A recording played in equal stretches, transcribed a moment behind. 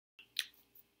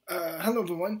Hello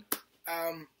everyone.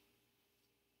 Um,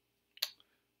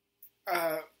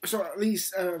 so at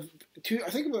least I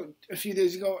think about a few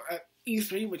days ago at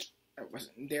E3, which I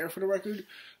wasn't there for the record.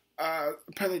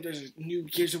 Apparently there's a new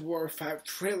Gears of War 5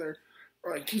 trailer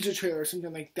or like teaser trailer or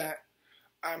something like that.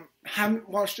 Haven't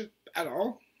watched it at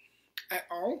all.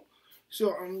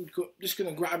 So I'm just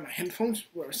gonna grab my headphones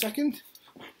for a second.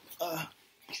 Oh,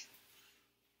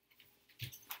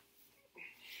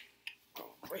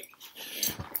 great.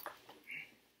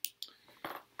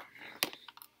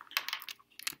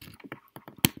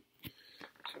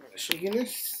 Shaking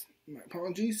this. My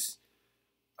apologies.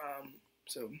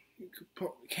 So you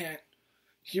probably can't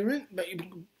hear it, but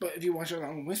if you watch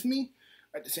along with me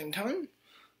at the same time,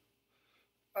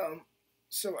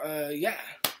 yeah,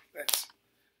 that's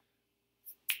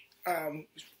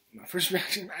my first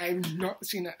reaction. I have not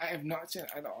seen it. I have not seen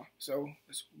it at all. So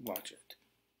let's watch it.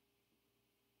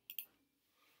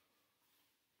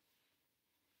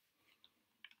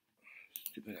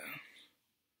 Stupid.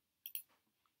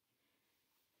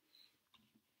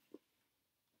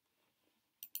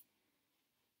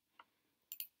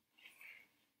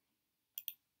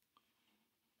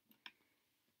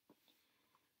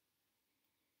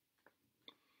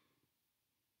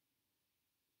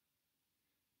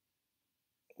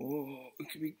 Oh, it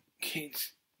could be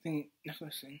Kate's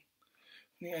necklace thing.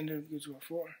 The end of Gears of War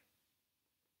 4.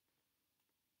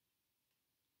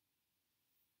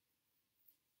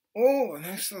 Oh, a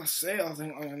nice little sail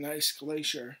thing on a nice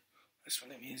glacier. That's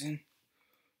really amazing.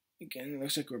 Again, it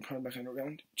looks like we're probably back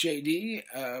underground. JD,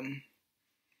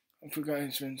 I forgot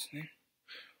his friend's name.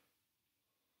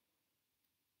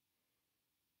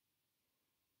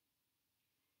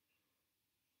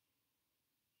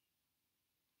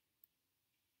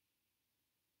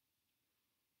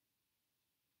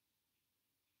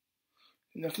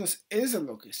 The necklace is a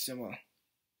locust symbol.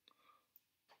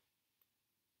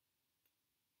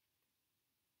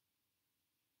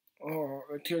 Oh,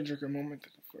 a tearjerker moment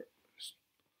at the first.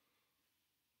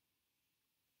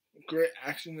 Great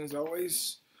action as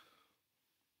always.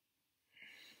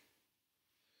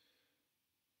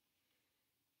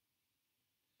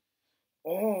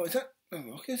 Oh, is that the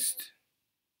locust?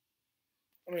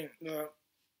 I mean, the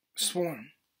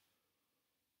swarm.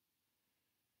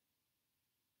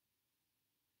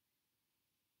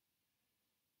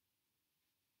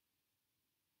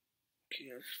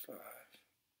 PS5.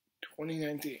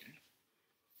 2019.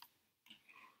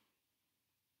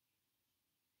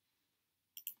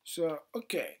 So,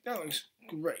 okay, that looks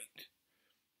great.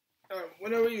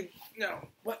 What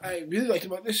I really liked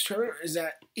about this trailer is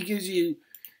that it gives you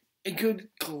a good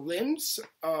glimpse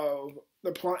of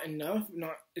the plot enough.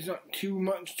 It's not too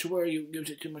much to where you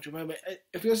gives it too much away, but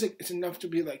it feels like it's enough to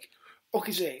be like,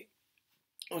 okay,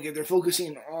 they're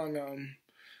focusing on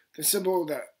the symbol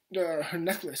that her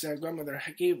necklace that her grandmother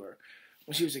gave her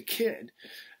when she was a kid,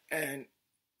 and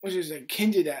which is like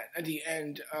hinted at the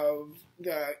end of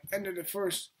the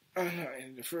first, not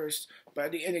end of the first, but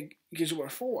at the end of Gears of War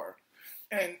 4.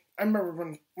 And I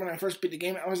remember when I first beat the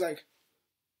game, I was like,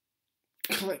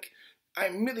 I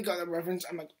immediately got that reference.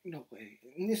 I'm like, no way.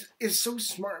 And this is so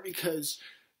smart because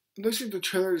it looks like the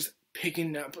trailer's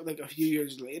picking up like a few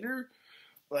years later.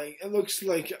 Like, it looks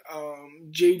like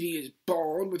JD is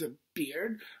bald with a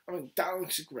beard. I'm like, that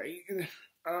looks great. It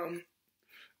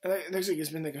looks like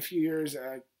it's been like a few years.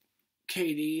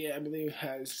 KD, I believe,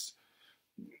 has.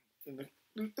 It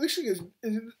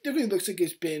definitely looks like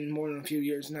it's been more than a few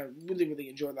years, and I really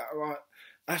enjoy that a lot.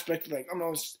 Aspect like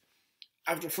almost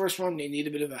after the first one, they need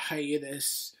a bit of a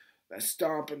hiatus, let's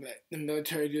stop and let the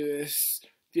military do this,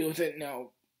 deal with it.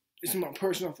 Now it's more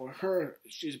personal for her.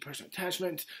 She's a personal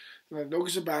attachment. The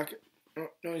locals are back.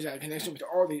 No, he's got a connection with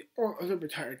all other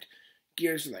retired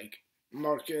Gears like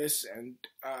Marcus and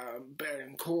Barrett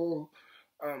and Cole.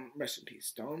 Rest in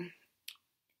peace, Dom.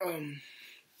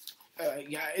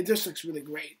 Yeah, it just looks really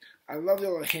great. I love the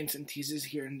little hints and teases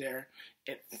here and there.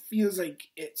 It feels like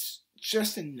it's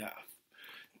just enough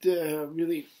to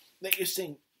really let your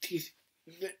teeth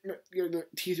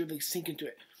really sink into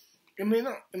it. It may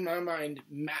not, in my mind,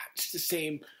 match the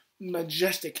same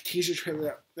majestic teaser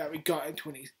trailer that we got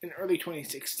in early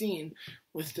 2016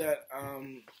 with that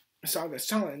Song of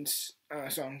Silence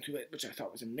song to it, which I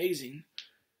thought was amazing.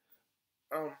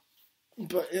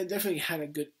 But it definitely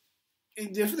had it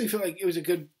definitely felt like it was a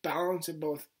good balance of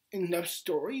both enough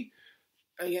story.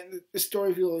 Again, the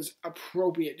story feels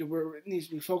appropriate to where it needs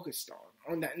to be focused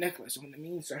on that necklace, on what it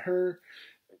means to her.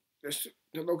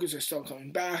 The locusts are still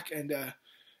coming back, and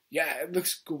yeah, it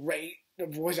looks great. The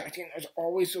voice acting, as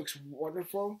always, looks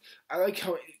wonderful. I like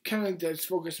how it kind of does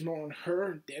focus more on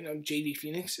her than on JD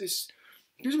Phoenix's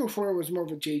Gears of War 4 was more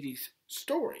of a JD's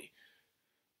story.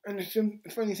 And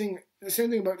the funny thing, the same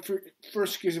thing about the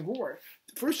first Gears of War.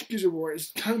 The first Gears of War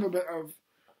is kind of a bit of,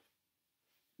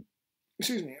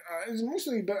 it's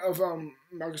mostly a bit of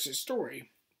Marcus's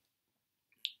story,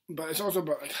 but it's also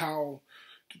about like how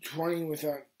toying with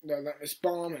the Relentless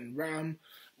Bomb and Ram.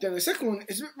 Then the second one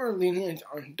is a bit more lenient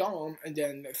on Dom, and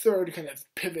then the third kind of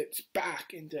pivots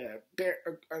back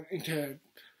into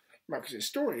Marcus's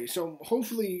story. So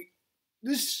hopefully,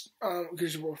 this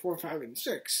Gears of War 4, 5, and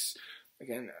 6.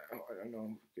 Again, I don't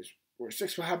know if War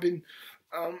 6 will happen,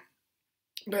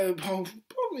 but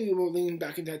probably will lean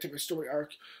back into that type of story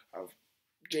arc of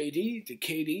JD to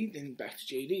KD, then back to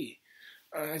JD,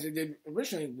 as it did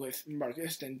originally with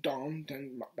Marcus, then Dom,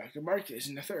 then back to Marcus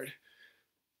in the third.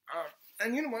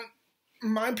 And you know what?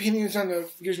 My opinions on the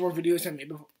Gears of War videos I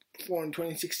made before in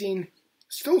 2016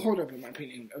 still hold up in my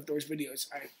opinion of those videos.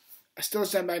 I still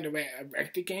stand by the way I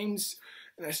ranked the games,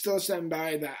 and I still stand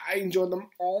by that I enjoyed them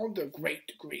all to great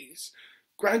degrees.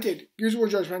 Granted, Gears of War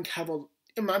Judgment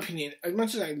in my opinion, as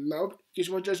much as I love Gears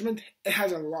of War Judgment, it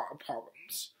has a lot of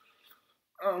problems.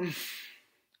 And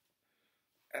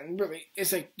really,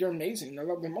 it's like, they're amazing. I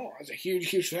love them all. As a huge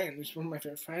fan, it's one of my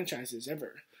favorite franchises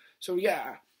ever. So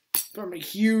yeah, from a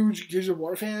huge Gears of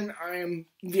War fan, I am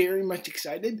very much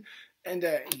excited. And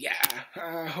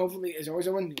hopefully, as always,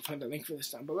 you'll find the link for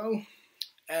this down below.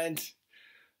 And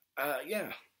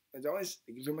yeah, as always,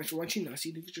 thank you very much for watching. I'll see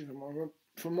you in the future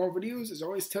for more videos. As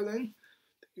always, till then,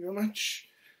 thank you very much.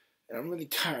 And I'm really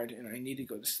tired, and I need to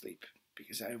go to sleep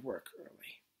because I have work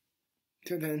early.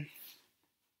 Till then,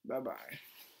 bye-bye.